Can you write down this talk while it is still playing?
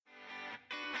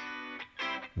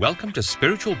Welcome to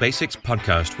Spiritual Basics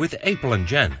Podcast with April and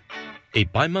Jen, a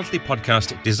bi-monthly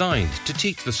podcast designed to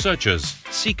teach the searchers,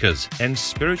 seekers, and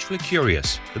spiritually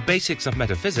curious the basics of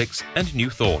metaphysics and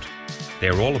New Thought. They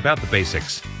are all about the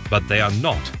basics, but they are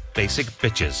not basic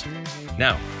bitches.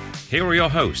 Now, here are your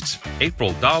hosts,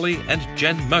 April Darley and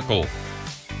Jen Merkel.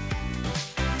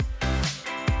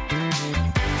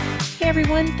 Hey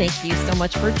everyone, thank you so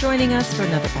much for joining us for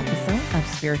another episode of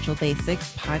Spiritual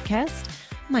Basics Podcast.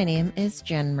 My name is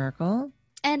Jen Merkel.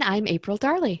 And I'm April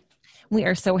Darley. We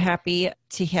are so happy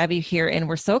to have you here, and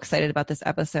we're so excited about this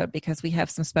episode because we have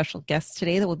some special guests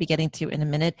today that we'll be getting to in a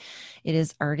minute. It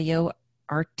is Ardeo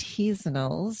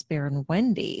Artisanals, Bear and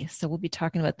Wendy. So we'll be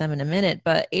talking about them in a minute.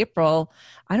 But April,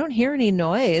 I don't hear any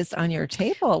noise on your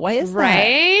table. Why is that?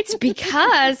 Right?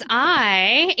 Because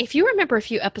if you remember a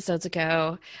few episodes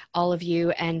ago, all of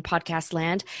you and Podcast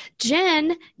Land,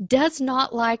 Jen does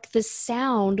not like the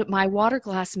sound my water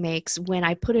glass makes when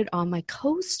I put it on my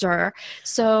coaster.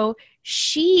 So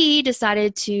she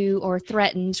decided to, or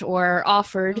threatened, or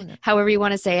offered, however you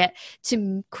want to say it,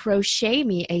 to crochet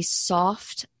me a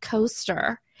soft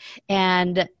coaster.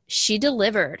 And she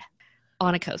delivered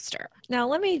on a coaster. Now,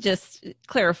 let me just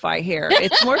clarify here.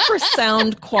 It's more for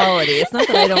sound quality. It's not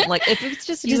that I don't like, if it's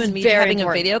just you and me having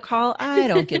a video call, I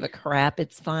don't give a crap.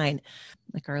 It's fine.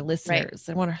 Like our listeners,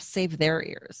 I want to save their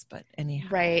ears, but anyhow.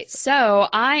 Right. So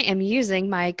I am using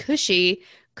my cushy,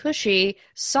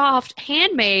 soft,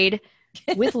 handmade,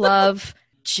 with love,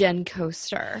 Jen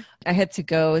coaster. I had to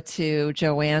go to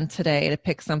Joann today to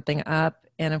pick something up.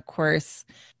 And of course,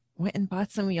 went and bought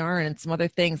some yarn and some other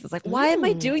things. It's like, why am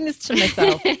I doing this to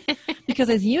myself? Because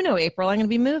as you know, April, I'm going to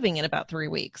be moving in about 3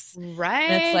 weeks. Right.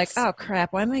 And it's like, oh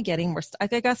crap, why am I getting more stuff?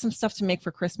 I got some stuff to make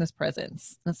for Christmas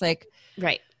presents. And it's like,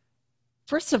 right.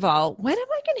 First of all, when am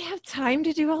I going to have time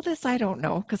to do all this? I don't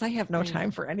know, because I have no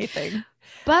time for anything.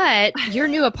 But your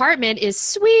new apartment is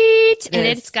sweet, and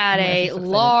it's got a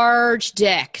large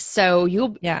deck. So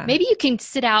maybe you can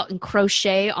sit out and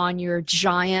crochet on your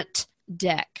giant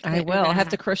deck. I will. I'll have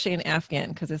to crochet an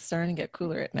Afghan because it's starting to get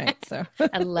cooler at night. So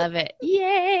I love it.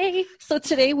 Yay. So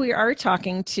today we are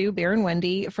talking to Bear and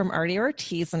Wendy from Ardeo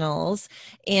Artisanals,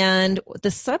 and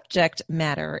the subject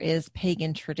matter is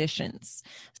pagan traditions.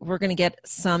 We're going to get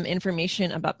some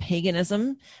information about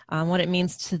paganism, what it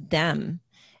means to them.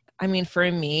 I mean, for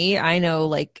me, I know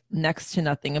like next to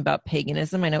nothing about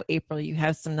paganism. I know, April, you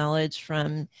have some knowledge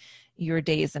from your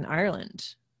days in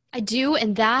Ireland. I do,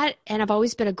 and I've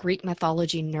always been a Greek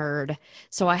mythology nerd.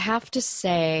 So I have to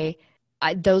say,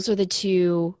 those are the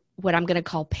two, what I'm going to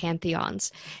call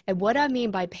pantheons. And what I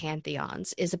mean by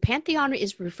pantheons is a pantheon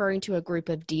is referring to a group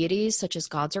of deities such as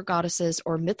gods or goddesses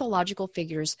or mythological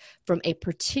figures from a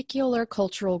particular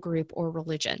cultural group or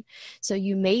religion. So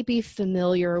you may be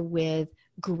familiar with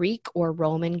Greek or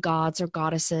Roman gods or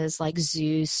goddesses like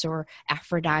Zeus or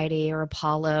Aphrodite or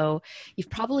Apollo. You've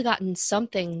probably gotten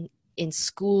something in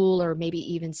school or maybe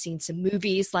even seen some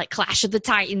movies like Clash of the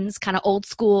Titans, kind of old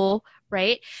school,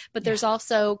 right? But there's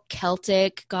also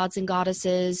Celtic gods and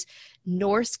goddesses,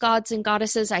 Norse gods and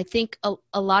goddesses. I think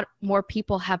a lot more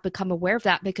people have become aware of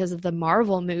that because of the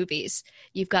Marvel movies.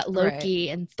 You've got Loki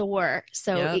and Thor.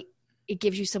 So it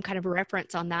gives you some kind of a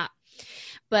reference on that.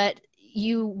 But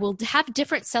you will have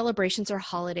different celebrations or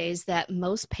holidays that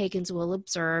most pagans will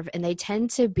observe, and they tend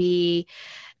to be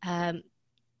kind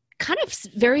of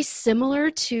very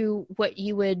similar to what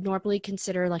you would normally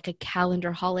consider like a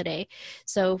calendar holiday.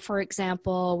 So, for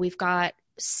example, we've got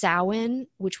Samhain,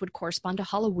 which would correspond to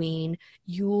Halloween,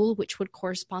 Yule, which would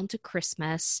correspond to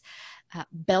Christmas,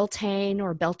 Beltane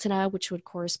or Beltane, which would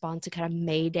correspond to kind of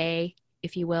May Day,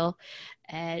 if you will.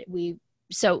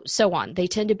 So on. They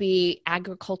tend to be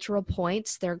agricultural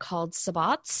points. They're called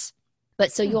sabbats.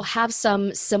 But so you'll have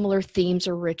some similar themes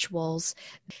or rituals.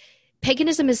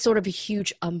 Paganism is sort of a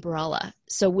huge umbrella.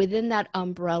 So within that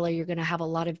umbrella, you're going to have a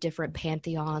lot of different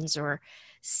pantheons or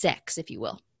sects, if you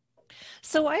will.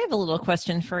 So I have a little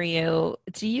question for you.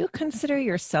 Do you consider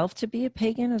yourself to be a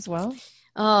pagan as well?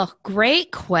 Oh,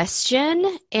 great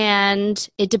question. And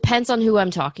it depends on who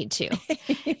I'm talking to.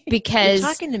 Because you're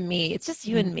talking to me. It's just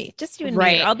you and me. Just you and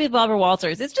me. I'll be Barbara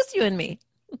Walters. It's just you and me.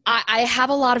 I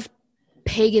have a lot of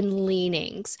pagan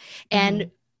leanings. And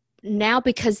now,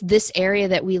 because this area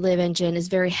that we live in, Jen, is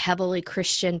very heavily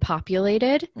Christian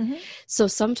populated. So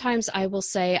sometimes I will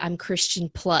say I'm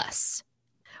Christian plus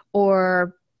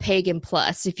or pagan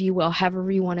plus, if you will,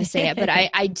 however you want to say it. But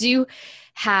I do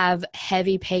have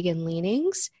heavy pagan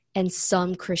leanings and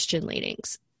some Christian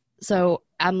leanings. So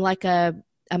I'm like a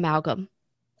amalgam.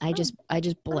 I just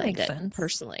blend it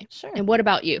personally. Sure. And what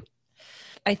about you?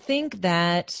 I think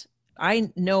that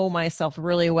I know myself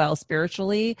really well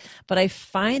spiritually, but I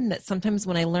find that sometimes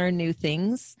when I learn new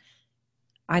things,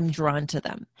 I'm drawn to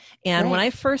them. And when I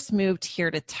first moved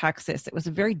here to Texas, it was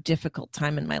a very difficult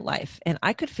time in my life. And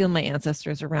I could feel my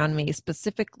ancestors around me,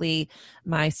 specifically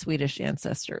my Swedish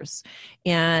ancestors.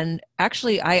 And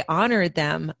actually, I honored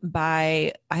them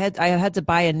by, I had to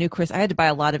buy I had to buy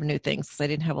a lot of new things because I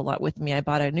didn't have a lot with me. I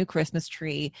bought a new Christmas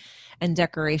tree and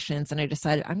decorations, and I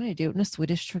decided I'm going to do it in a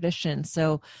Swedish tradition.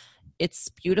 So it's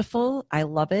beautiful. I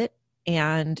love it.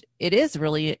 And it is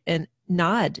really an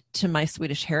nod to my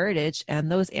Swedish heritage and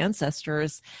those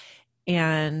ancestors.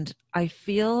 And I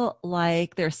feel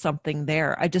like there's something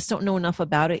there. I just don't know enough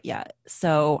about it yet.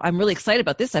 So I'm really excited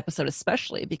about this episode,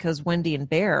 especially because Wendy and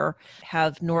Bear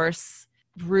have Norse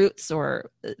roots,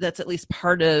 or that's at least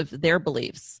part of their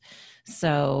beliefs.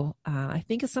 So I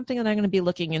think it's something that I'm going to be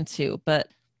looking into, but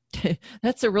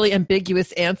that's a really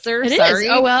ambiguous answer. It Sorry. is.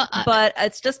 Oh, well. But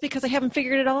it's just because I haven't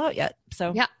figured it all out yet.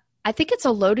 So yeah. I think it's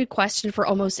a loaded question for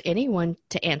almost anyone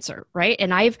to answer, right?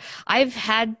 And I've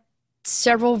had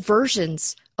several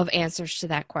versions of answers to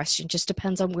that question. Just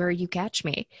depends on where you catch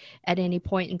me at any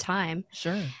point in time.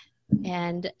 Sure.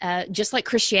 And just like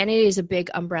Christianity is a big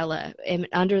umbrella, and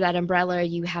under that umbrella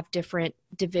you have different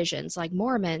divisions like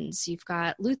Mormons, you've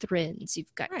got Lutherans,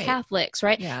 you've got Catholics,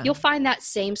 right? Yeah. You'll find that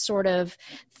same sort of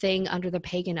thing under the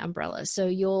pagan umbrella. So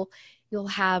you'll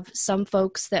have some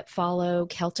folks that follow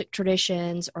Celtic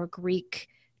traditions or Greek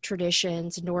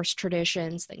traditions, Norse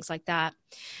traditions, things like that.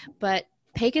 But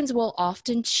pagans will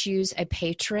often choose a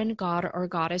patron god or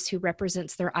goddess who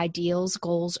represents their ideals,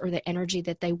 goals, or the energy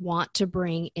that they want to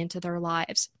bring into their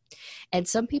lives. And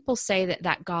some people say that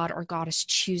that god or goddess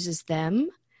chooses them,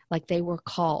 like they were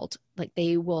called, like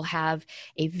they will have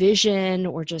a vision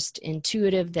or just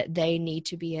intuitive that they need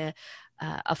to be a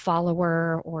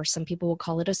follower, or some people will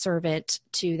call it a servant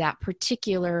to that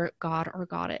particular god or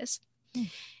goddess.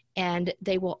 And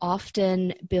they will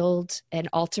often build an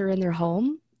altar in their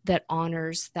home that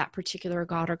honors that particular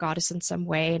god or goddess in some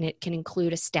way. And it can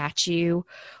include a statue.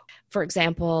 For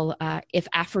example, if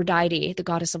Aphrodite, the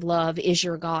goddess of love, is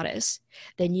your goddess,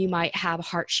 then you might have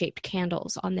heart-shaped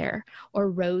candles on there, or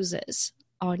roses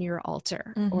on your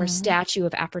altar, or a statue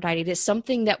of Aphrodite. It is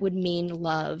something that would mean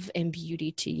love and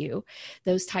beauty to you.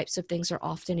 Those types of things are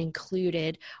often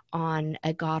included on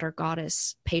a god or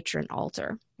goddess patron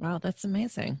altar. Wow, that's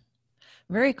amazing.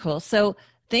 Very cool. So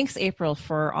thanks, April,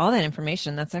 for all that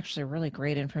information. That's actually really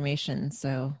great information.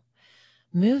 So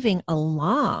moving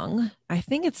along, I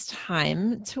think it's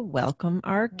time to welcome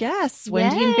our guests,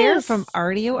 Wendy and Bear from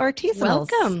RDO Artisanals.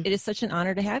 Welcome. It is such an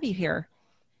honor to have you here.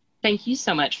 Thank you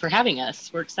so much for having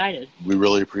us. We're excited. We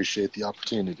really appreciate the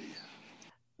opportunity.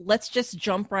 Let's just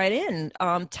jump right in.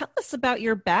 Tell us about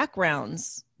your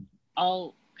backgrounds.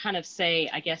 I'll kind of say,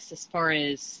 I guess, as far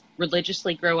as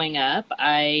religiously growing up,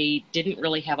 I didn't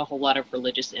really have a whole lot of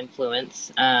religious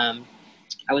influence. I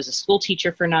was a school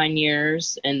teacher for 9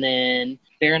 years, and then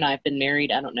Bear and I have been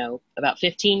married, I don't know, about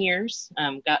 15 years,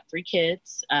 got 3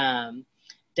 kids,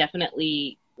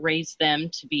 definitely raised them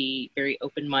to be very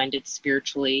open-minded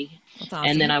spiritually. That's awesome.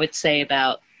 And then I would say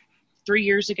about 3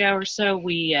 years ago or so,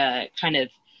 we kind of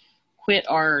quit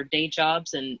our day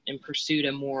jobs and pursued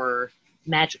a more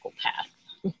magical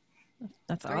path.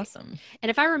 That's awesome.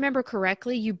 And if I remember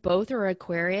correctly, you both are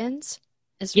Aquarians.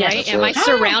 Is Yes, right? that's Am I right.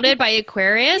 surrounded by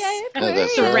Aquarius? Yay, Yeah,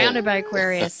 that's Surrounded by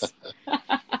Aquarius.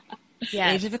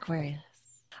 Yes. Age of Aquarius.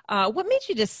 What made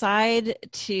you decide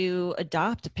to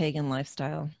adopt a pagan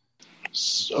lifestyle?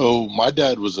 So my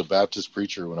dad was a Baptist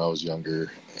preacher when I was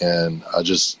younger, and I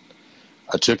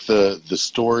took the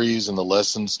stories and the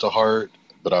lessons to heart,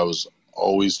 but I was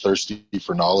always thirsty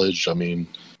for knowledge. I mean,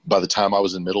 by the time I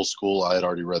was in middle school, I had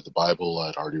already read the Bible, I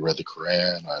had already read the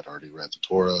Quran, I had already read the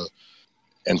Torah,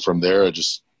 and from there I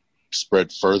just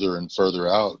spread further and further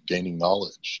out, gaining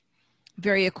knowledge.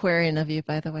 Very Aquarian of you,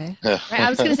 by the way. Right, I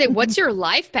was going to say, what's your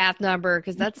life path number?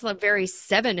 Because that's a very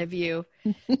 7 of you.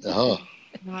 Uh-huh.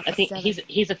 Not I think 7.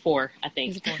 he's a 4, I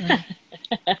think. He's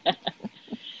a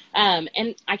 4.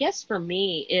 And I guess for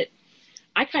me,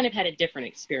 I kind of had a different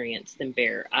experience than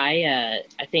Bear. I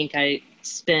think I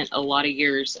spent a lot of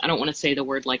years, I don't want to say the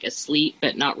word like asleep,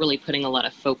 but not really putting a lot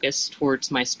of focus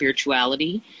towards my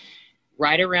spirituality.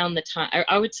 Right around the time,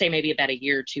 I would say maybe about a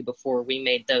year or 2 before we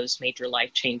made those major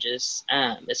life changes,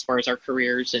 as far as our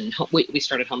careers, and we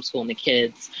started homeschooling the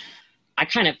kids. I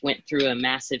kind of went through a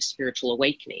massive spiritual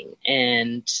awakening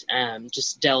and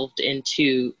just delved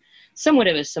into somewhat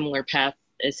of a similar path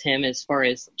as him, as far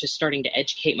as just starting to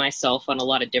educate myself on a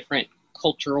lot of different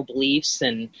cultural beliefs,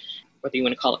 and whether you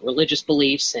want to call it religious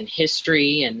beliefs and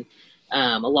history, and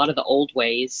a lot of the old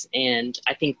ways. And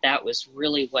I think that was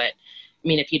really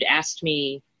if you'd asked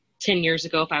me 10 years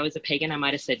ago if I was a pagan, I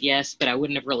might have said yes, but I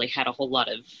wouldn't have really had a whole lot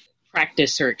of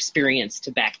practice or experience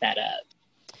to back that up.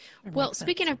 Well,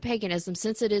 speaking of paganism,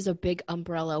 since it is a big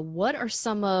umbrella, what are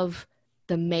some of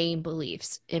the main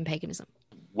beliefs in paganism?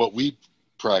 What we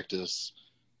practice,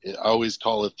 I always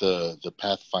call it the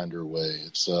Pathfinder way.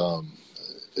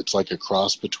 It's like a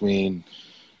cross between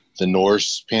the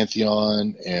Norse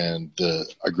pantheon and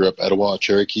I grew up Etowah,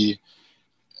 Cherokee.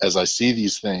 As I see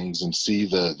these things and see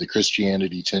the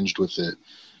Christianity tinged with it,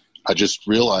 I just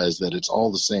realize that it's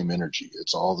all the same energy.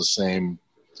 It's all the same.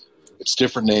 It's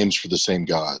different names for the same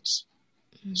gods.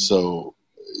 Mm-hmm. So,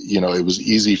 it was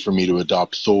easy for me to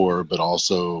adopt Thor, but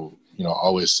also,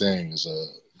 always saying is a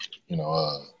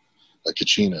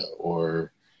Kachina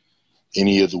or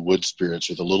any of the wood spirits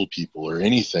or the little people or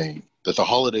anything, that the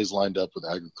holidays lined up with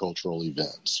agricultural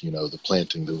events, the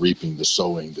planting, the reaping, the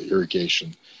sowing, the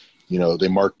irrigation. They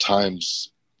marked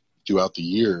times throughout the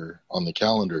year on the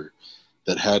calendar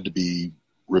that had to be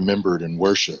remembered and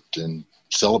worshiped and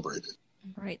celebrated.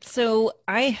 Right. So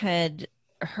I had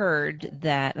heard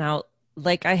that, now,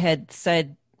 like I had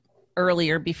said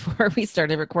earlier before we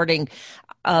started recording,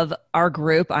 of our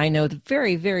group, I know the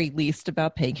very, very least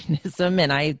about paganism.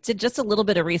 And I did just a little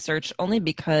bit of research only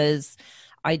because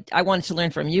I wanted to learn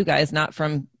from you guys, not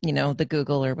from, the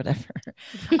Google or whatever.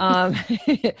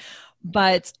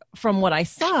 But from what I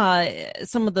saw,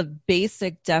 some of the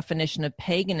basic definition of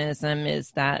paganism is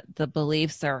that the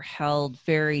beliefs are held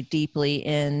very deeply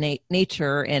in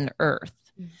nature and earth.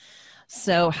 Mm-hmm.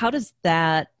 So how does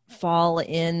that fall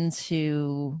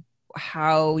into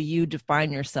how you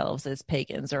define yourselves as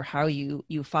pagans, or how you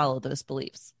follow those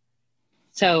beliefs?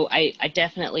 So I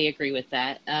definitely agree with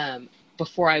that.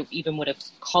 Before I even would have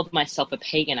called myself a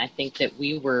pagan, I think that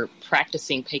we were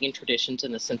practicing pagan traditions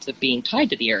in the sense of being tied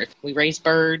to the earth. We raise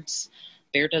birds.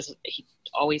 Bear he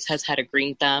always has had a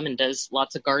green thumb and does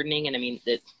lots of gardening. And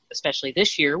especially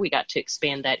this year, we got to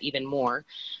expand that even more.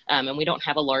 And we don't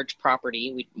have a large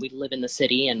property. We live in the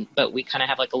city, but we kind of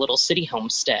have like a little city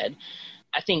homestead.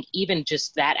 I think even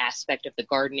just that aspect of the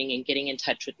gardening and getting in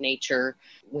touch with nature,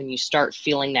 when you start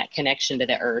feeling that connection to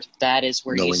the earth, that is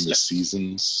where knowing the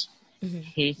seasons.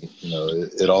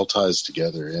 Mm-hmm. It all ties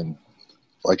together. And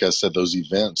like I said, those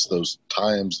events, those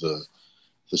times, the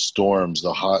storms,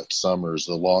 the hot summers,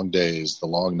 the long days, the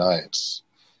long nights,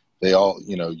 they all,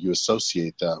 you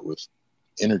associate that with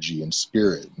energy and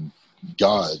spirit and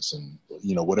gods and,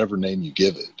 whatever name you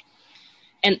give it.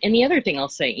 And the other thing I'll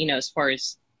say, as far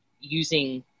as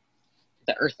using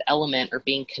the earth element or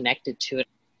being connected to it,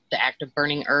 the act of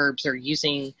burning herbs or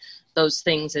using those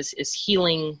things as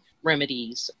healing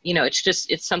remedies,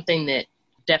 it's something that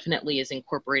definitely is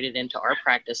incorporated into our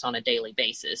practice on a daily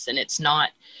basis. And it's not,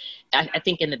 I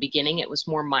think in the beginning it was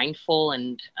more mindful,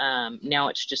 and now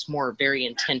it's just more very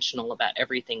intentional about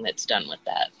everything that's done with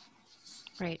that.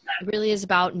 Right. It really is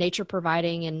about nature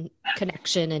providing and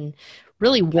connection and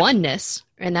really oneness.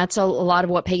 And that's a lot of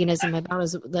what paganism is about,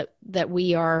 is that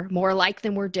we are more alike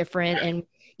than we're different. And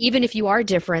even if you are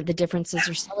different, the differences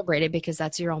are celebrated because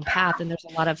that's your own path. And there's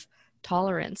a lot of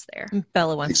tolerance there.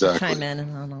 Bella wants to chime in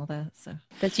and all that. So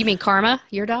you mean Karma,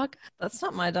 your dog? That's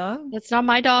not my dog. That's not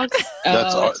my dog.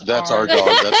 That's our dog.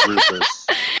 That's Rufus.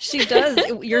 She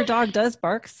does. Your dog does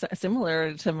bark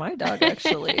similar to my dog,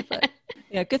 actually. But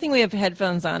yeah, good thing we have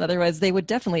headphones on. Otherwise, they would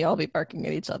definitely all be barking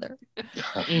at each other.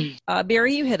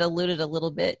 Barry, you had alluded a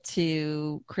little bit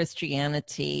to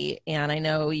Christianity, and I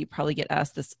know you probably get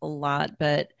asked this a lot,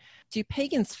 but do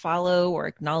pagans follow or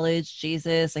acknowledge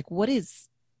Jesus?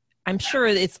 I'm sure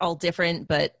it's all different,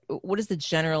 but what is the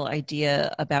general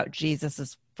idea about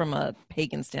Jesus from a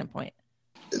pagan standpoint?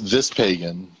 This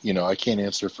pagan, I can't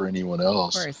answer for anyone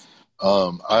else. Of course.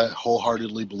 I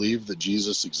wholeheartedly believe that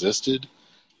Jesus existed,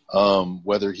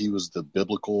 whether he was the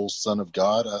biblical Son of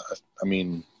God.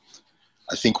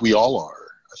 I think we all are.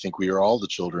 I think we are all the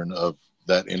children of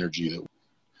that energy. That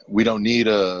we don't need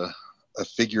a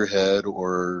figurehead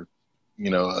or,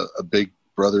 a big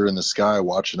brother in the sky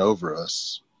watching over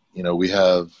us. We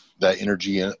have that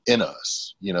energy in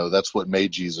us. That's what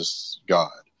made Jesus God.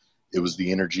 It was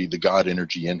the energy, the God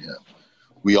energy in him.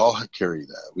 We all carry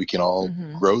that. We can all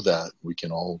grow that. We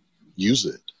can all use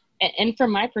it. And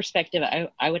from my perspective,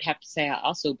 I would have to say I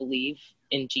also believe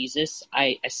in Jesus.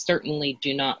 I certainly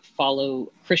do not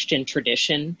follow Christian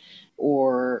tradition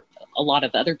or a lot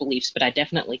of other beliefs, but I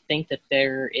definitely think that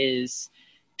there is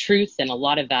truth and a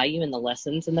lot of value in the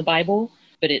lessons in the Bible.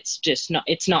 But it's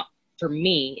not, for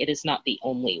me, it is not the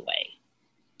only way.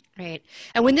 Right.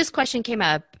 And when this question came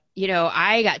up,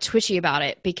 I got twitchy about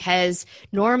it because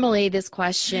normally this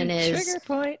question is trigger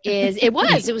point. It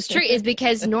was true. Is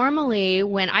because normally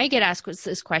when I get asked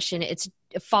this question, it's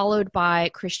followed by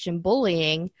Christian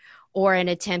bullying or an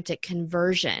attempt at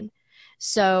conversion.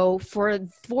 So for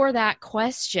that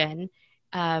question,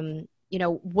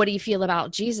 what do you feel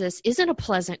about Jesus isn't a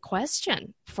pleasant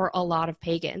question for a lot of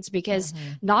pagans because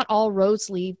not all roads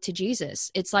lead to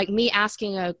Jesus. It's like me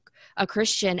asking a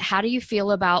Christian, how do you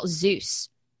feel about Zeus?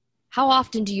 How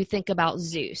often do you think about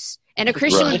Zeus? And a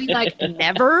Christian would be like,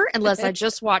 never, unless I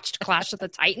just watched Clash of the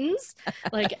Titans.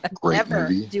 Like, Great never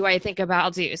movie. do I think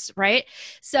about Zeus, right?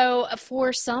 So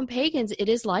for some pagans, it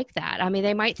is like that. I mean,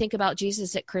 they might think about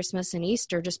Jesus at Christmas and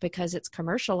Easter just because it's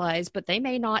commercialized, but they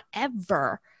may not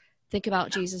ever think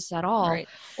about Jesus at all. Right.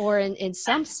 Or in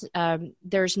some,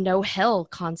 there's no hell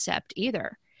concept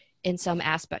either in some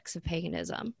aspects of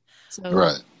paganism.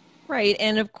 So, Right.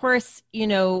 And of course,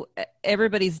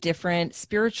 everybody's different.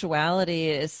 Spirituality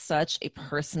is such a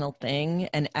personal thing,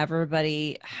 and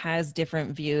everybody has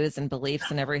different views and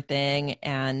beliefs and everything.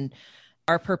 And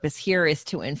our purpose here is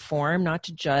to inform, not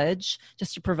to judge,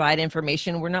 just to provide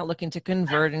information. We're not looking to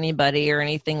convert anybody or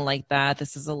anything like that.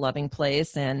 This is a loving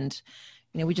place. And,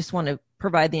 we just want to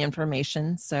provide the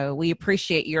information. So we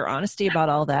appreciate your honesty about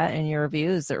all that and your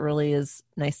views. It really is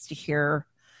nice to hear,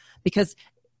 because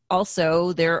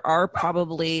also there are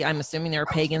probably, I'm assuming there are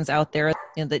pagans out there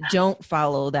that don't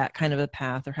follow that kind of a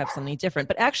path or have something different.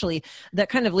 But actually, that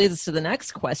kind of leads us to the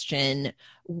next question.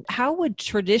 How would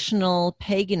traditional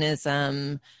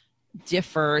paganism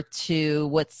differ to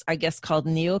what's, I guess, called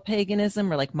neo-paganism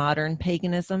or like modern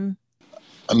paganism?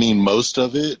 I mean, most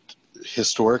of it,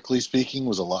 historically speaking,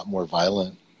 was a lot more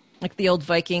violent. Like the old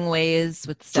Viking ways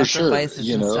with sacrifices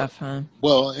and stuff, huh?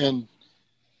 Well, and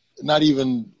not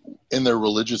even in their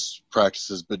religious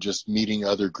practices, but just meeting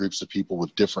other groups of people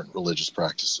with different religious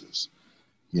practices.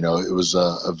 It was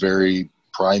a very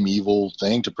primeval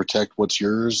thing to protect what's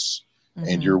yours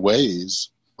and your ways.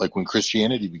 Like when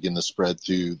Christianity began to spread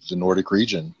through the Nordic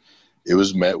region, it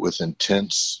was met with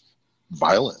intense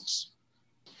violence.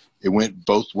 It went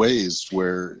both ways,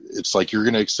 where it's like, you're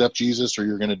going to accept Jesus or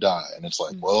you're going to die. And it's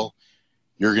like, well,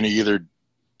 you're going to either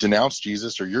denounce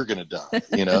Jesus or you're going to die,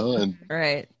 and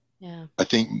right. Yeah. I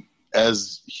think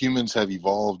as humans have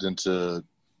evolved into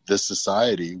this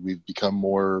society, we've become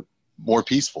more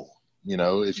peaceful.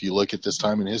 If you look at this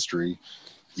time in history,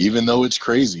 even though it's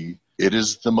crazy, it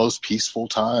is the most peaceful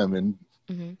time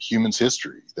in humans'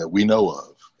 history that we know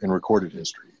of in recorded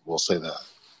history. We'll say that.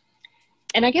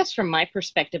 And I guess from my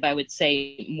perspective, I would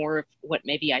say more of what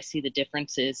maybe I see the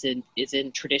difference is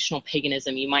in traditional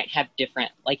paganism. You might have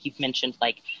different, like you've mentioned,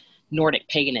 like Nordic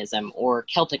paganism or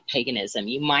Celtic paganism.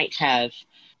 You might have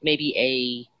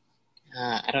maybe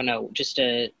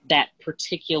that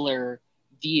particular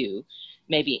view.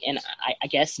 Maybe, and I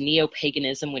guess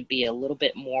neo-paganism would be a little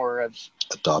bit more of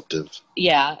adoptive.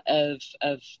 Yeah, of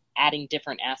adding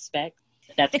different aspects.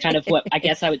 That's kind of what I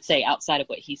guess I would say outside of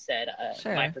what he said.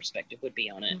 Sure. My perspective would be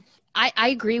on it. I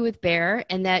agree with Bear,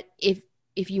 and that if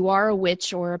you are a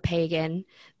witch or a pagan,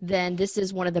 then this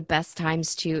is one of the best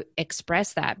times to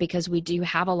express that, because we do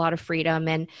have a lot of freedom,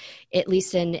 and at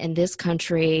least in this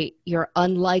country, you're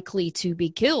unlikely to be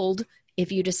killed if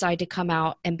you decide to come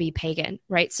out and be pagan,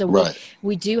 right? So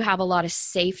we do have a lot of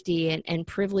safety and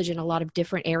privilege in a lot of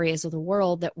different areas of the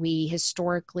world that we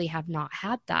historically have not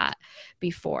had that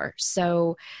before.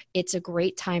 So it's a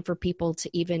great time for people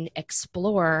to even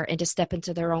explore and to step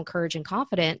into their own courage and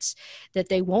confidence that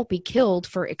they won't be killed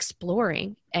for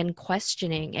exploring and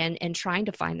questioning and trying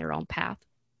to find their own path.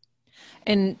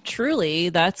 And truly,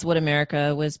 that's what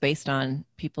America was based on.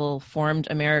 People formed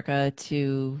America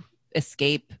to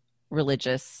escape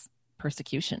religious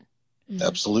persecution.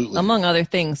 Absolutely. Among other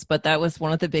things, but that was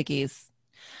one of the biggies.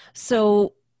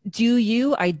 So do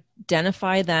you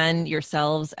identify then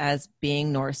yourselves as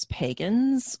being Norse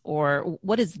pagans, or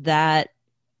what is that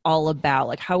all about?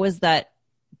 Like, how is that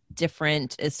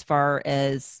different as far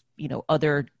as,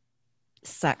 other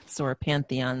sects or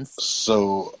pantheons?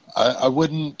 So I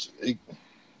wouldn't,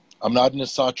 I'm not an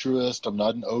Asatruist, I'm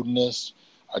not an Odinist.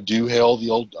 I do hail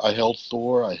I hail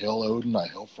Thor, I hail Odin, I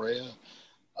hail Freya.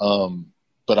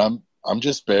 But I'm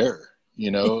just Bear,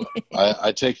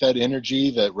 I take that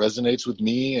energy that resonates with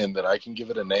me and that I can give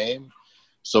it a name.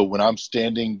 So when I'm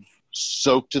standing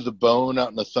soaked to the bone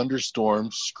out in a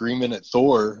thunderstorm, screaming at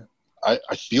Thor,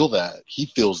 I feel that. He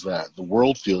feels that. The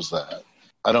world feels that.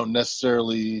 I'm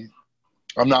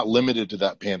not limited to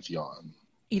that pantheon.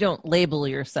 You don't label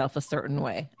yourself a certain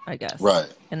way, I guess. Right.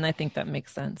 And I think that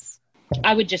makes sense.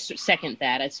 I would just second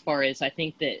that. As far as I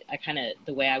think that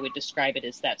the way I would describe it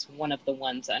is that's one of the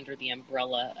ones under the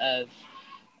umbrella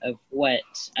of what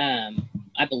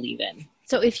I believe in.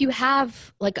 So if you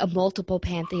have like a multiple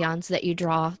pantheons that you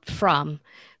draw from,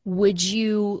 would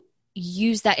you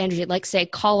use that energy, like say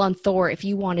call on Thor if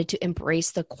you wanted to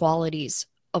embrace the qualities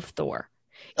of Thor?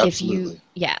 Absolutely.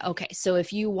 So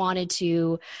if you wanted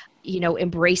to,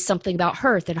 embrace something about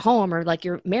hearth and home, or like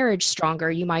your marriage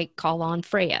stronger, you might call on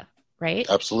Freya, right?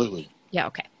 Absolutely. Yeah.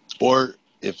 Okay. Or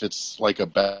if it's like a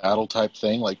battle type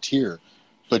thing, like Tyr,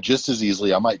 but just as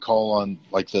easily, I might call on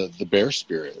like the bear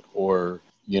spirit, or,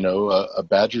 a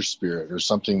badger spirit, or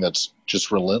something that's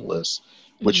just relentless,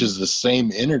 which is the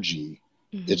same energy.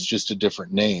 Mm-hmm. It's just a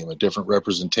different name, a different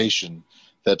representation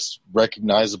that's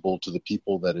recognizable to the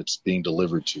people that it's being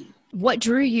delivered to. What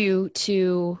drew you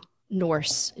to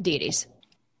Norse deities?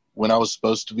 When I was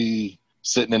supposed to be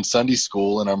sitting in Sunday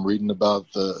school and I'm reading about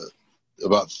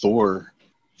Thor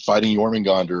fighting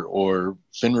Jormungandr, or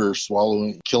Fenrir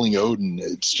killing Odin,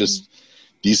 it's just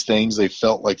these things, they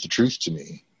felt like the truth to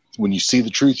me. When you see the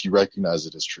truth, you recognize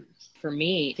it as truth. For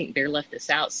me, I think Bear left this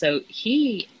out. So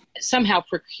he somehow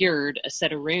procured a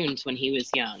set of runes when he was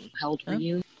young. How old were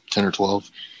you? 10 or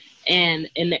 12. And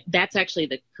that's actually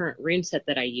the current rune set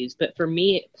that I use. But for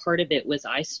me, part of it was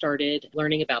I started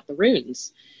learning about the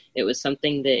runes. It was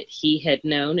something that he had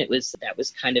known. That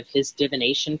was kind of his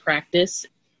divination practice.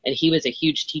 And he was a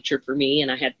huge teacher for me.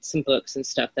 And I had some books and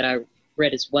stuff that I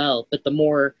read as well. But the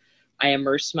more I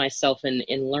immersed myself in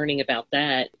learning about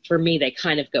that, for me, they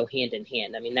kind of go hand in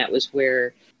hand. I mean, that was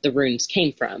where the runes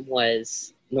came from,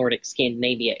 was Nordic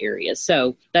Scandinavia area.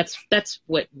 So that's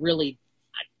what really,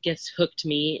 I guess, hooked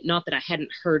me. Not that I hadn't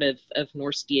heard of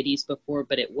Norse deities before,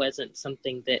 but it wasn't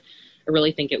something that I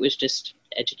really think it was just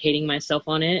educating myself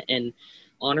on it and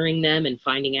honoring them and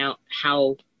finding out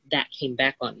how that came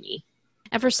back on me.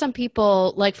 And for some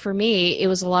people, like for me, it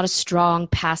was a lot of strong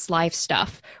past life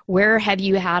stuff. Where have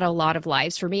you had a lot of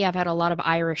lives? For me, I've had a lot of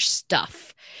Irish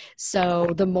stuff.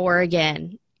 So the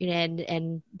Morrigan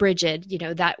and Bridget,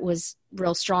 that was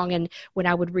real strong. And when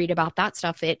I would read about that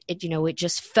stuff, it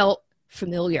just felt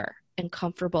familiar and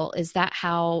comfortable. Is that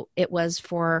how it was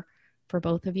for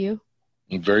both of you?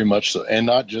 Very much so. And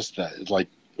not just that. It's like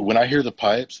when I hear the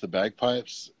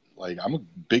bagpipes, like I'm a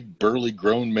big burly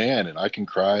grown man and I can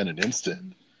cry in an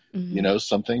instant. Mm-hmm.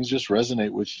 Some things just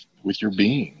resonate with your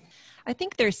being. I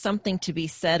think there's something to be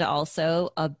said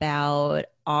also about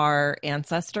our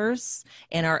ancestors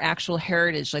and our actual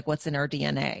heritage, like what's in our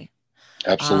DNA.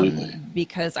 Absolutely.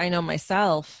 Because I know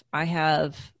myself, I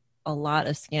have a lot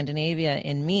of Scandinavia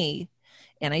in me,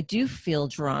 and I do feel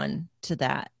drawn to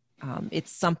that.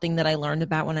 It's something that I learned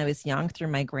about when I was young through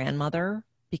my grandmother,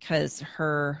 because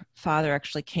her father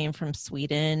actually came from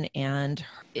Sweden, and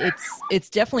it's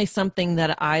definitely something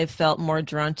that I've felt more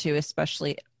drawn to,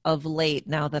 especially of late,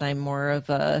 now that I'm more of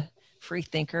a free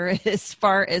thinker as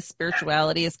far as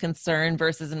spirituality is concerned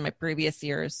versus in my previous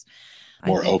years.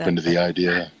 More open to the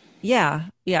idea. Yeah.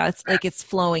 It's like it's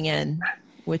flowing in,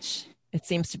 which it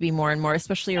seems to be more and more,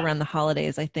 especially around the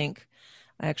holidays. I think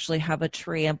I actually have a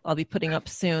tree I'll be putting up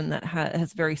soon that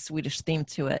has very Swedish theme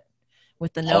to it.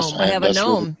 With the gnome. Awesome. I have a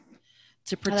gnome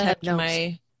to protect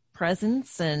my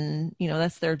presence, and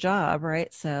that's their job,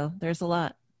 right? So there's a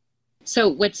lot. So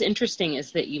what's interesting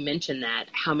is that you mentioned that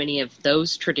how many of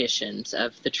those traditions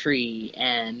of the tree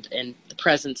and the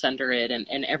presence under it and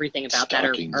everything about that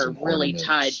are really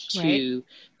tied to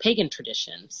pagan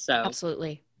traditions. So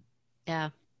absolutely. Yeah.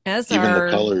 Even the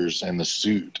colors and the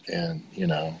suit and,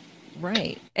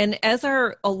 Right. And as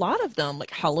are a lot of them,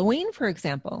 like Halloween, for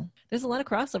example, there's a lot of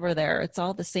crossover there. It's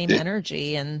all the same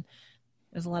energy, and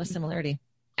there's a lot of similarity.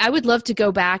 I would love to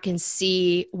go back and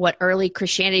see what early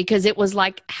Christianity, because it was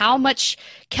like, how much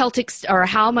Celtic or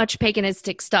how much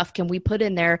paganistic stuff can we put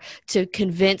in there to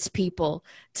convince people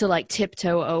to like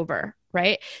tiptoe over,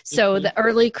 right? So the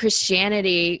early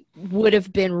Christianity would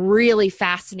have been really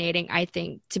fascinating, I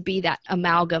think, to be that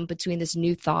amalgam between this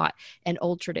new thought and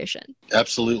old tradition.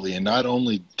 Absolutely. And not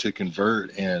only to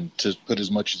convert and to put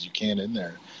as much as you can in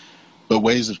there, but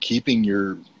ways of keeping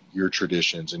your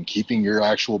traditions and keeping your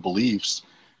actual beliefs,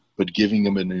 but giving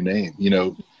them a new name.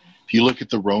 If you look at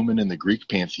the Roman and the Greek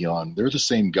pantheon, they're the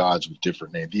same gods with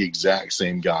different names, the exact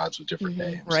same gods with different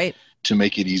names, right? To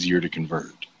make it easier to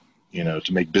convert,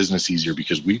 to make business easier,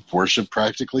 because we worship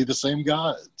practically the same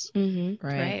gods. Mm-hmm.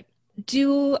 Right.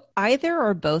 Do either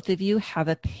or both of you have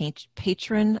a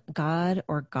patron god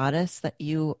or goddess that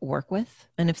you work with?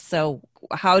 And if so,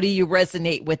 how do you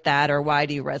resonate with that, or why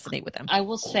do you resonate with them? I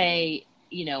will say,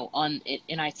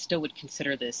 and I still would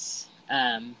consider this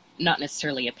not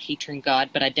necessarily a patron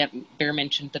god, but Bear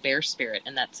mentioned the bear spirit,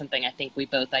 and that's something I think we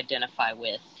both identify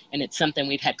with. And it's something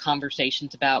we've had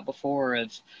conversations about before.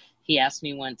 He asked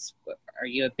me once, "Are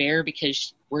you a bear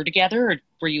because we're together, or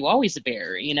were you always a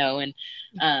bear?" And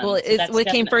well, what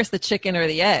came first, the chicken or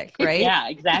the egg, right? Yeah,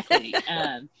 exactly.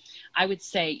 I would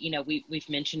say, we've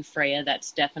mentioned Freya.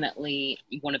 That's definitely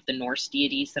one of the Norse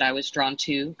deities that I was drawn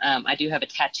to. I do have a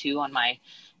tattoo on my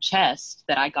chest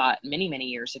that I got many, many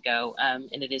years ago,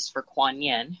 and it is for Kuan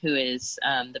Yin, who is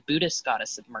the Buddhist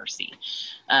goddess of mercy.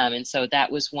 And so that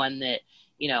was one that,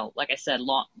 like I said,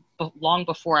 long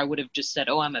before I would have just said,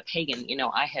 "Oh, I'm a pagan,"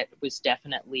 was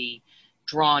definitely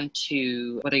drawn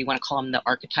to, whether you want to call them the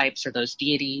archetypes or those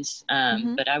deities.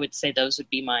 But I would say those would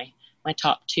be my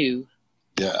top two.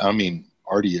 Yeah, I mean,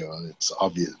 Ardeo, it's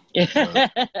obvious.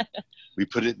 We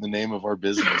put it in the name of our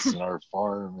business and our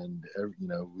farm, and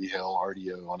we hail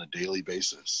Ardeo on a daily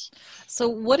basis. So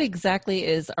what exactly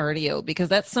is Ardeo? Because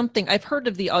that's something I've heard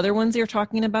of the other ones you're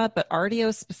talking about, but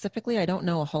Ardeo specifically, I don't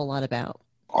know a whole lot about.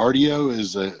 Ardeo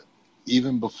is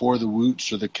even before the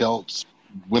Woots or the Celts,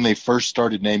 when they first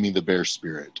started naming the bear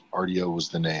spirit, Ardeo was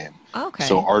the name. Okay.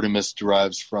 So Artemis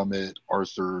derives from it,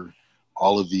 Arthur,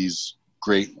 all of these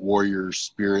great warrior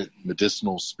spirit,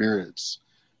 medicinal spirits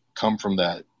come from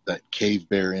that cave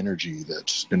bear energy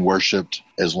that's been worshipped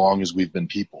as long as we've been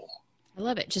people. I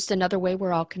love it. Just another way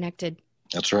we're all connected.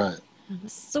 That's right.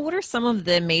 So what are some of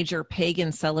the major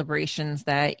pagan celebrations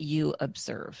that you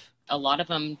observe? A lot of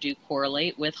them do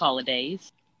correlate with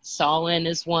holidays. Samhain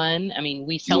is one. I mean,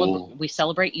 we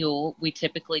celebrate Yule. We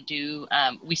typically do,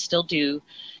 we still do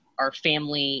our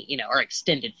family, our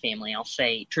extended family, I'll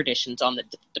say, traditions on the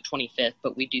 25th,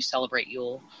 but we do celebrate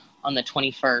Yule on the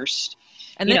 21st.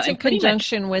 And that's in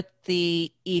conjunction with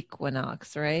the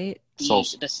equinox, right?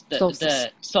 Solstice.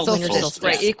 Solstice,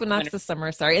 right? Equinox is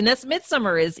summer, sorry. And that's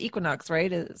midsummer is equinox,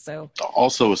 right? So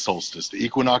also a solstice. The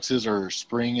equinoxes are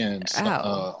spring and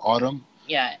autumn.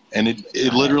 Yeah. And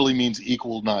it literally means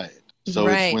equal night. So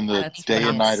it's when the day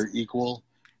and night are equal.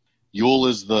 Yule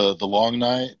is the long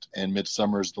night, and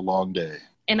midsummer is the long day.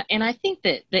 And I think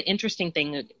that the interesting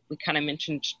thing that we kind of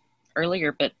mentioned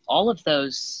earlier, but all of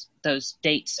those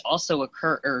dates also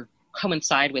occur or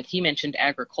coincide with, he mentioned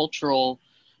agricultural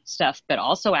stuff, but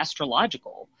also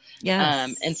astrological.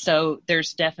 Yes. And so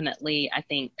there's definitely, I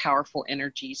think, powerful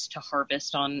energies to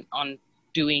harvest on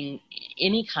doing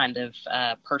any kind of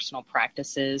personal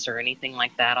practices or anything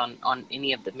like that on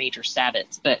any of the major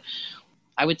Sabbats. But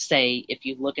I would say if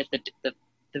you look at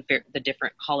the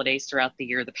different holidays throughout the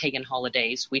year, the pagan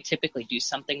holidays, we typically do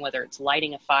something, whether it's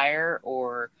lighting a fire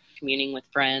or communing with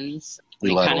friends.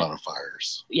 We light a lot of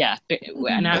fires. Yeah.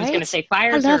 And I was going to say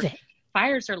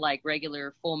fires are like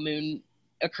regular full moon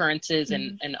occurrences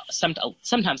and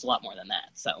sometimes a lot more than that.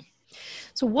 So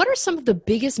what are some of the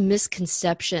biggest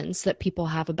misconceptions that people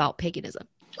have about paganism?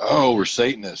 Oh, we're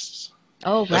Satanists.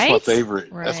 Oh, That's my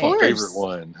favorite. Right. That's my favorite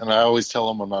one. And I always tell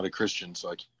them I'm not a Christian, so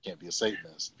I can't be a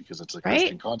Satanist because it's a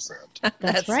Christian concept.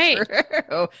 That's right.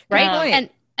 True. Right.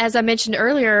 And as I mentioned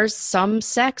earlier, some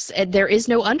sects, there is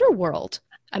no underworld.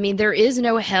 I mean, there is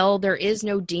no hell, there is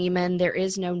no demon, there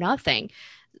is no nothing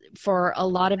for a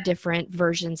lot of different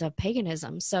versions of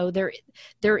paganism. So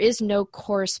there is no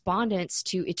correspondence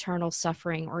to eternal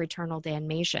suffering or eternal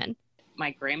damnation. My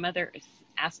grandmother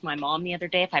asked my mom the other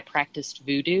day if I practiced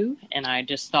voodoo, and I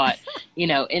just thought,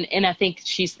 and I think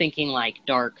she's thinking like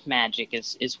dark magic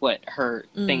is what her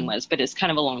thing was, but it's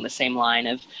kind of along the same line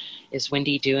of, is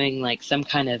Wendy doing like some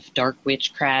kind of dark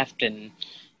witchcraft? And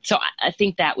so I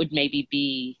think that would maybe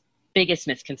be biggest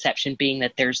misconception, being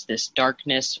that there's this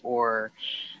darkness or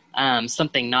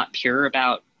something not pure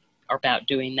about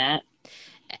doing that.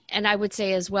 And I would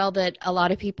say as well that a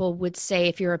lot of people would say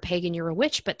if you're a pagan, you're a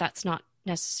witch, but that's not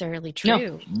necessarily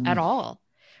true at all.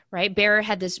 Right? Bear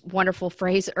had this wonderful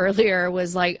phrase earlier,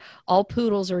 was like, all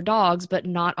poodles are dogs, but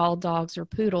not all dogs are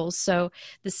poodles. So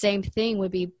the same thing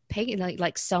would be pagan,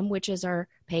 like some witches are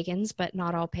pagans, but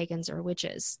not all pagans are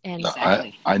witches. And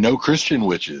I know Christian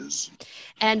witches.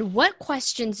 And what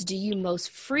questions do you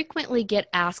most frequently get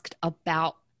asked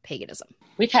about paganism?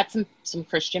 We've had some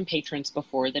Christian patrons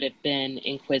before that have been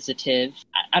inquisitive.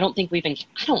 I don't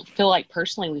feel like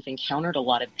personally we've encountered a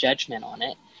lot of judgment on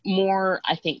it. More,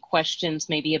 I think, questions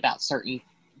maybe about certain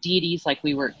deities like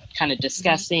we were kind of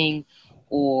discussing,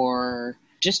 or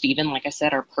just even, like I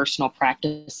said, our personal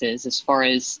practices as far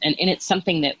as, and it's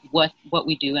something that what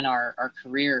we do in our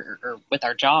career or with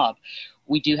our job,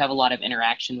 we do have a lot of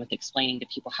interaction with explaining to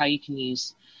people how you can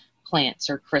use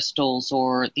plants or crystals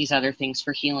or these other things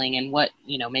for healing, and what,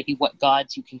 maybe what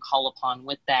gods you can call upon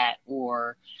with that,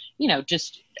 or,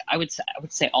 just, I would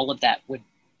say all of that would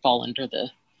fall under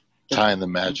the tying the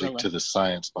magic umbrella. to the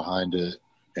science behind it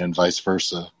and vice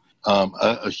versa.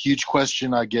 A huge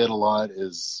question I get a lot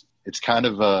is it's kind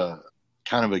of a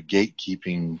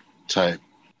gatekeeping type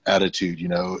attitude.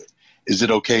 Is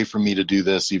it okay for me to do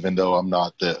this even though I'm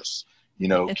not this?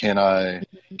 Can I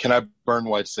burn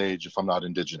white sage if I'm not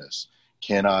indigenous?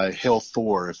 Can I hail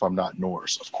Thor if I'm not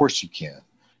Norse? Of course you can.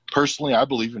 Personally, I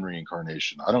believe in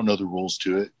reincarnation. I don't know the rules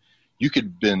to it. You could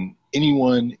have been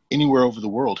anyone, anywhere over the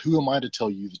world. Who am I to tell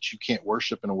you that you can't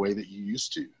worship in a way that you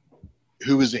used to?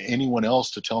 Who is anyone else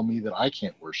to tell me that I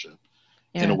can't worship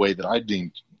in a way that I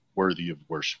deemed worthy of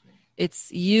worshiping?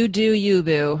 It's you do you,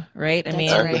 boo, right? I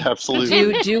mean, right.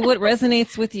 Absolutely. do what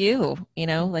resonates with you.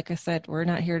 Like I said, we're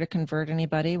not here to convert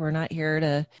anybody. We're not here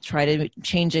to try to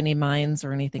change any minds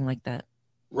or anything like that.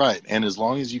 Right. And as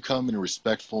long as you come in a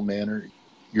respectful manner,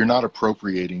 you're not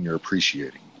appropriating, you're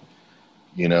appreciating.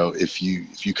 If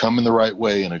you come in the right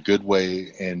way, in a good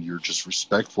way, and you're just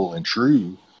respectful and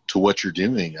true to what you're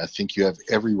doing, I think you have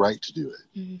every right to do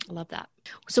it. I love that.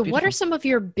 So what are some of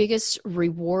your biggest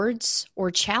rewards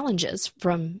or challenges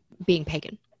from being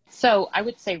pagan? So I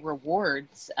would say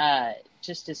rewards,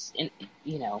 just as,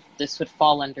 this would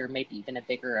fall under maybe even a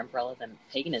bigger umbrella than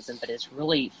paganism, but it's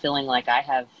really feeling like I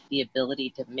have the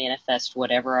ability to manifest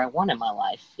whatever I want in my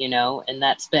life, and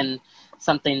that's been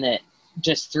something that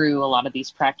just through a lot of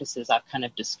these practices, I've kind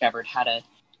of discovered how to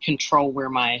control where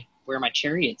my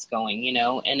chariot's going,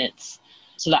 and it's,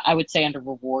 so that I would say under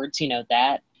rewards,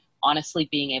 that honestly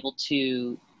being able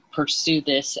to pursue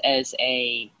this as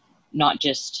not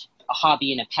just a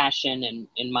hobby and a passion and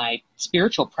in my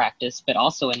spiritual practice, but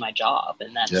also in my job.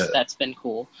 And that's been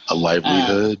cool. A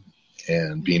livelihood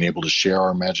and being able to share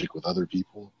our magic with other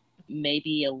people.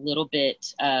 Maybe a little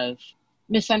bit of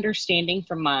misunderstanding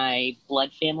from my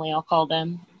blood family, I'll call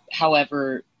them.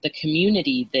 However, the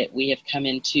community that we have come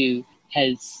into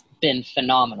has been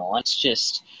phenomenal.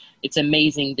 It's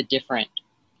amazing the different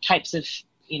types of,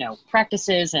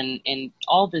 practices and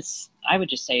all this, I would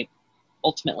just say,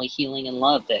 ultimately healing and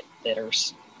love that are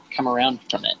come around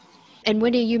from it. And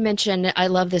Wendy, you mentioned, I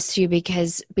love this too,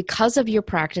 because of your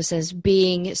practices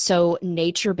being so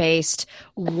nature-based,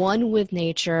 one with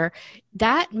nature,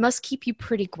 that must keep you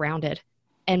pretty grounded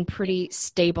and pretty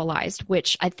stabilized,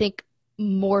 which I think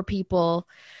more people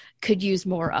could use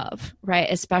more of, right?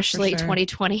 Especially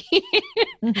 2020.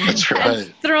 That's right. Has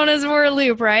thrown us for a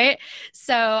loop, right?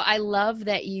 So I love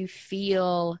that you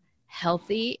feel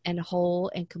healthy and whole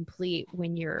and complete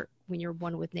when you're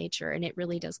one with nature, and it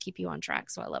really does keep you on track.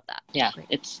 So I love that. Yeah,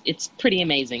 it's pretty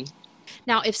amazing.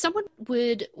 Now, if someone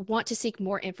would want to seek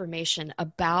more information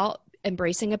about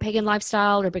embracing a pagan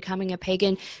lifestyle or becoming a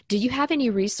pagan, do you have any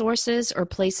resources or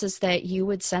places that you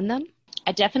would send them?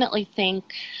 I definitely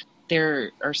think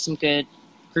there are some good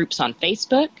groups on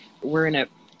Facebook. We're in a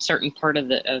certain part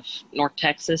of North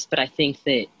Texas, but I think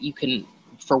that you can,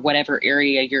 for whatever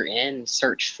area you're in,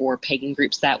 search for pagan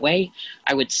groups that way.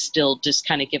 I would still just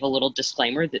kind of give a little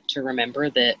disclaimer to remember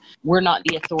that we're not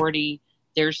the authority.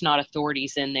 There's not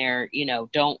authorities in there.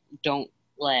 Don't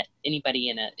let anybody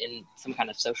in some kind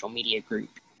of social media group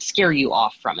scare you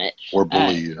off from it or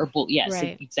bully you. Yes,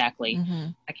 right. Exactly. Mm-hmm.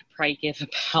 I could probably give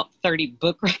about 30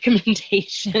 book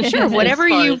recommendations. Sure, whatever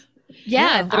you.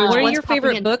 Yeah. What are what's your popping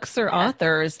favorite in- books or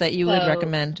authors that you would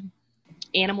recommend?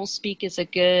 Animal Speak is a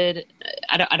good,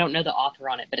 I don't know the author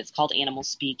on it, but it's called Animal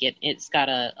Speak. It's got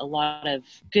a lot of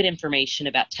good information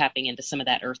about tapping into some of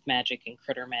that earth magic and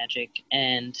critter magic.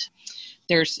 And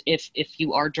there's, if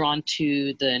you are drawn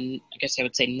to I guess I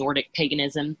would say Nordic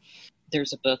paganism,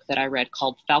 there's a book that I read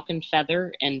called Falcon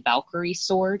Feather and Valkyrie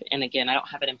Sword. And again, I don't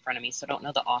have it in front of me, so I don't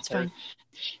know the author.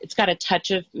 It's got a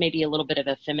touch of maybe a little bit of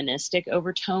a feministic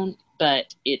overtone,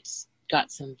 but it's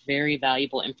got some very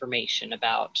valuable information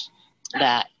about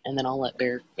that. And then I'll let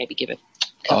Bear maybe give it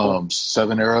a couple.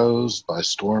 Seven Arrows by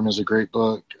Storm is a great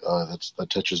book. That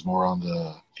touches more on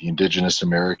the indigenous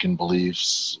American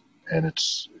beliefs, and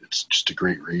it's just a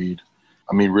great read.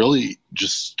 I mean, really,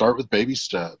 just start with baby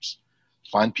steps.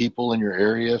 Find people in your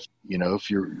area. If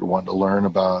you're wanting to learn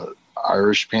about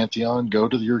Irish pantheon, go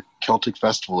to your Celtic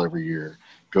festival every year.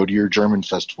 Go to your German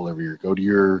festival every year. Go to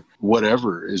your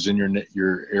whatever is in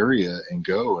your area and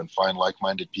go and find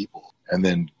like-minded people. And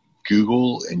then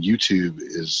Google and YouTube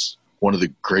is one of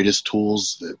the greatest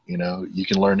tools that, you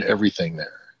can learn everything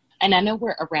there. And I know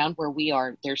around where we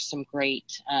are, there's some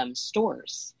great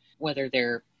stores, whether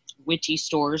they're witchy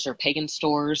stores or pagan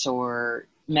stores or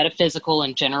metaphysical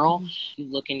in general. You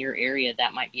look in your area,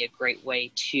 that might be a great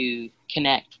way to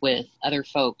connect with other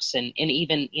folks. And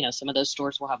even, some of those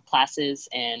stores will have classes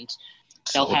and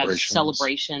they'll have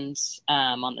celebrations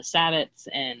on the Sabbaths.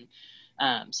 And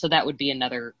so that would be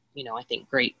another I think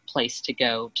great place to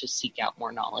go to seek out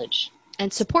more knowledge.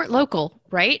 And support local,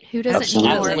 right? Who doesn't Absolutely.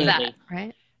 need more of Absolutely. that,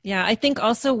 right? Yeah, I think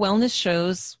also wellness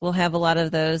shows will have a lot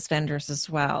of those vendors as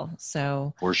well.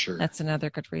 So For sure. that's another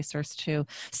good resource too.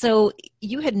 So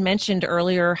you had mentioned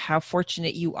earlier how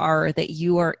fortunate you are that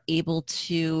you are able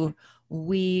to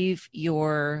weave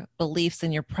your beliefs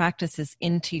and your practices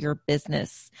into your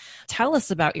business. Tell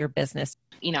us about your business.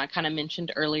 I kind of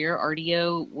mentioned earlier,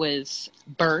 RDO was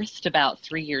birthed about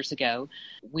 3 years ago.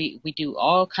 We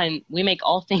make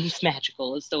all things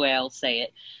magical is the way I'll say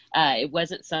it. It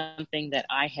wasn't something that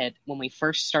I had, when we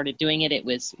first started doing it, it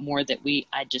was more that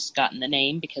I'd just gotten the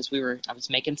name because I was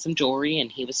making some jewelry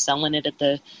and he was selling it at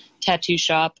the tattoo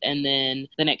shop. And then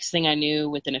the next thing I knew,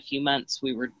 within a few months,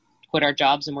 we were quit our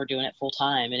jobs and we're doing it full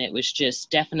time. And it was just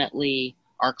definitely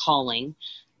our calling.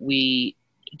 We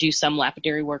do some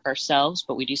lapidary work ourselves,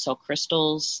 but we do sell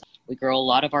crystals. We grow a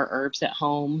lot of our herbs at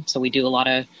home. So we do a lot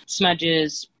of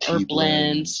smudges, herb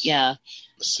blends. Yeah.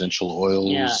 Essential oils,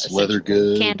 Yeah, leather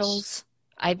goods. Candles.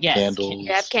 Yes. Candles.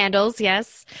 You have candles,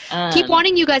 yes. Keep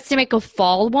wanting you guys to make a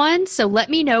fall one, so let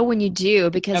me know when you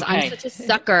do because I'm Okay. such a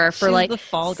sucker for She's the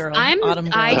fall girl, autumn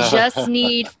girl. I just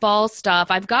need fall stuff.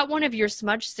 I've got one of your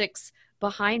smudge sticks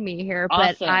behind me here,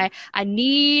 but Awesome. I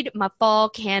need my fall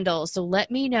candles. So let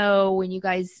me know when you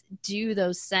guys do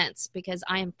those scents because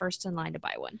I am first in line to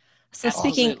buy one. So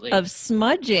speaking Absolutely. of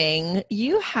smudging,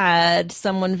 you had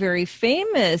someone very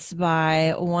famous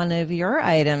buy one of your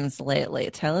items lately.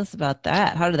 Tell us about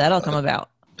that. How did that all come about?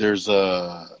 There's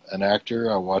an actor.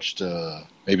 I watched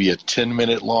maybe a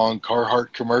 10-minute long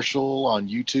Carhartt commercial on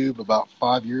YouTube about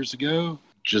 5 years ago.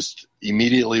 Just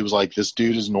immediately was like, this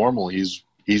dude is normal. He's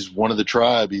one of the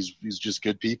tribe. He's just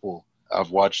good people.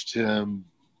 I've watched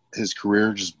his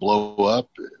career just blow up,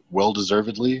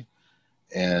 well-deservedly.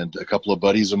 And a couple of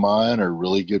buddies of mine are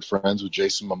really good friends with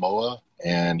Jason Momoa.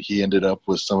 And he ended up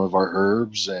with some of our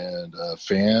herbs and a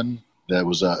fan that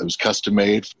was it was custom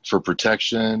made for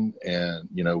protection. And,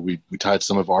 we tied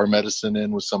some of our medicine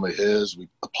in with some of his.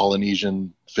 A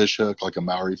Polynesian fish hook, like a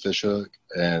Maori fish hook,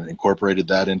 and incorporated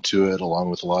that into it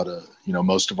along with a lot of,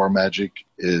 most of our magic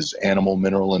is animal,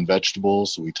 mineral, and vegetable.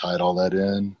 So we tied all that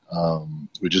in.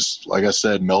 We just, like I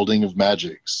said, melding of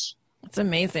magics. It's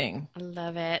amazing. I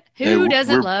love it. Hey, Who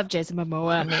doesn't we're- love Jason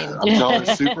Momoa? I'm telling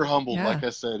you, super humbled. Yeah. Like I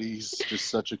said, he's just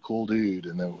such a cool dude.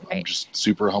 And I'm Right. just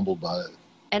super humbled by it.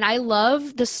 And I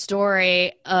love the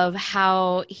story of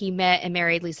how he met and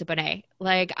married Lisa Bonet.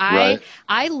 Like Right.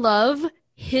 I love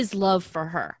his love for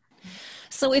her.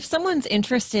 So if someone's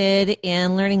interested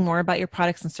in learning more about your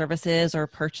products and services or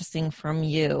purchasing from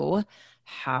you,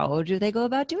 how do they go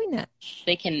about doing that?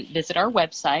 They can visit our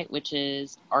website, which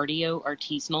is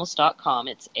rdioartisanals.com.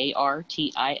 It's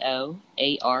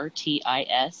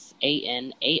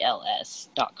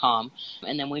ARTIOARTISANALS.com.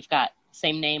 And then we've got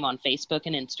same name on Facebook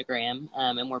and Instagram,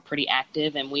 and we're pretty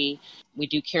active. And we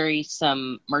do carry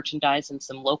some merchandise in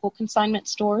some local consignment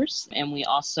stores, and we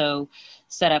also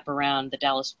set up around the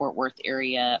Dallas-Fort Worth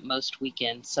area most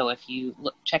weekends. So if you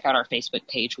check out our Facebook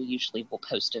page, we usually will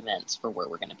post events for where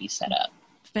we're going to be set up.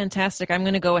 Fantastic. I'm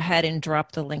going to go ahead and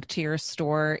drop the link to your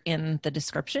store in the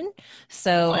description.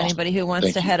 So Awesome. anybody who wants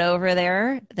Thank to you. head over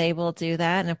there, they will do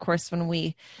that. And of course,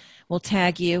 we'll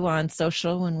tag you on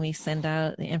social when we send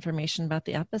out the information about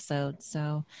the episode.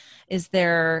 So is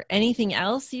there anything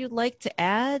else you'd like to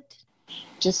add?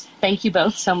 Just thank you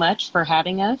both so much for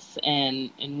having us,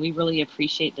 and we really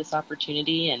appreciate this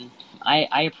opportunity, and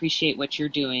I appreciate what you're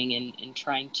doing and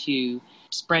trying to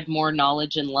spread more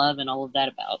knowledge and love and all of that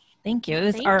about. Thank you. It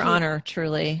was Thank our you. honor,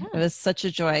 truly. Yeah. It was such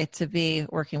a joy to be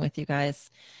working with you guys.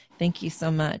 Thank you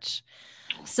so much.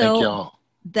 Thank So y'all.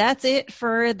 that's it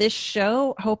for this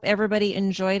show. Hope everybody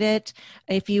enjoyed it.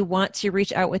 If you want to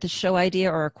reach out with a show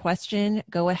idea or a question,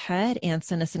 go ahead and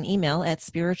send us an email at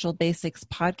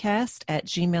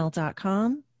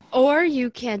spiritualbasicspodcast@gmail.com. Or you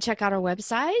can check out our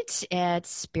website at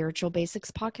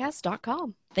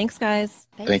spiritualbasicspodcast.com. Thanks, guys.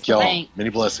 Thank y'all. Thanks. Many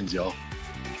blessings, y'all.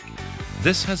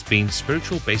 This has been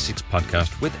Spiritual Basics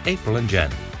Podcast with April and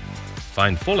Jen.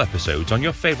 Find full episodes on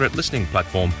your favorite listening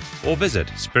platform or visit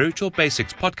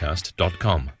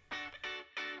spiritualbasicspodcast.com.